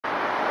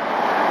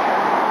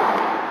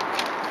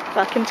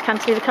Welcome to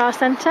Cantilever Car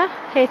Centre.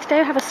 Here today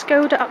we have a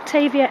Skoda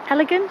Octavia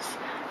Elegance,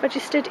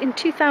 registered in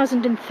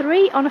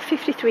 2003 on a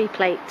 53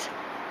 plate.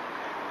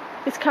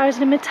 This car is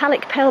in a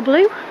metallic pale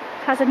blue,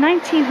 has a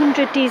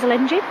 1900 diesel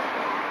engine,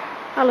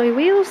 alloy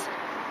wheels,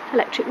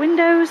 electric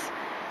windows,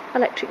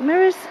 electric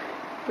mirrors,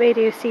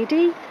 radio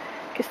CD,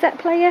 cassette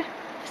player,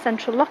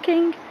 central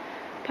locking,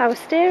 power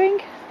steering.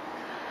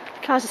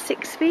 The car's a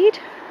 6-speed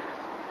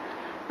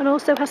and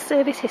also has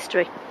service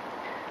history.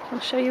 I'll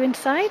show you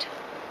inside.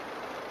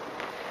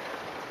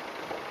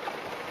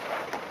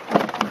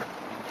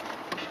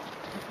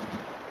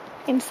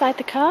 Inside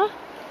the car,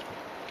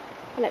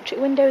 electric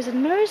windows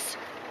and mirrors,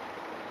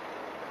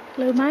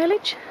 low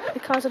mileage.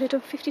 The car's only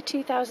done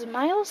 52,000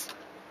 miles.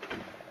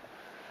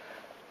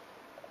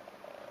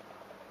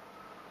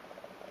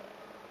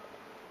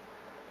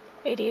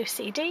 Radio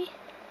CD,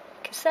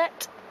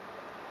 cassette,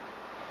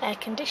 air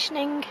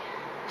conditioning,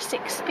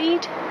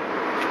 6-speed,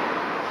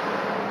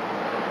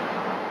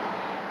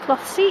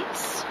 cloth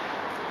seats,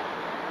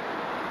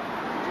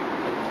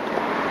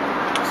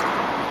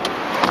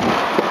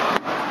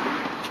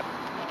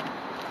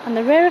 and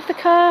the rear of the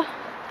car,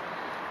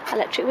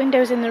 electric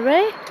windows in the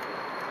rear,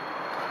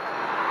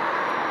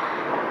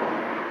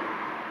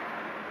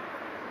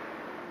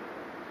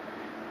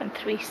 and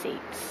 3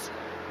 seats.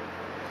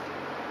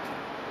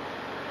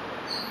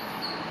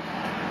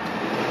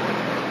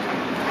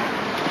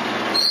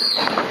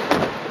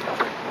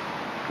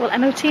 We'll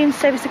MOT and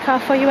service the car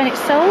for you when it's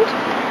sold.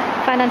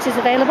 Finance is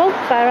available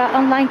via our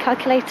online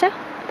calculator.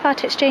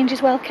 Part exchange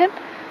is welcome.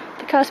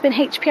 The car's been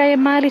HPI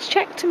and mileage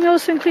checked, and we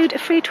also include a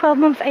free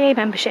 12-month AA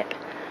membership.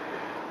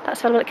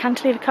 That's available at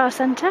Cantilever Car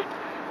Centre,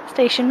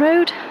 Station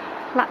Road,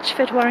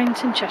 Latchford,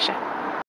 Warrington, Cheshire.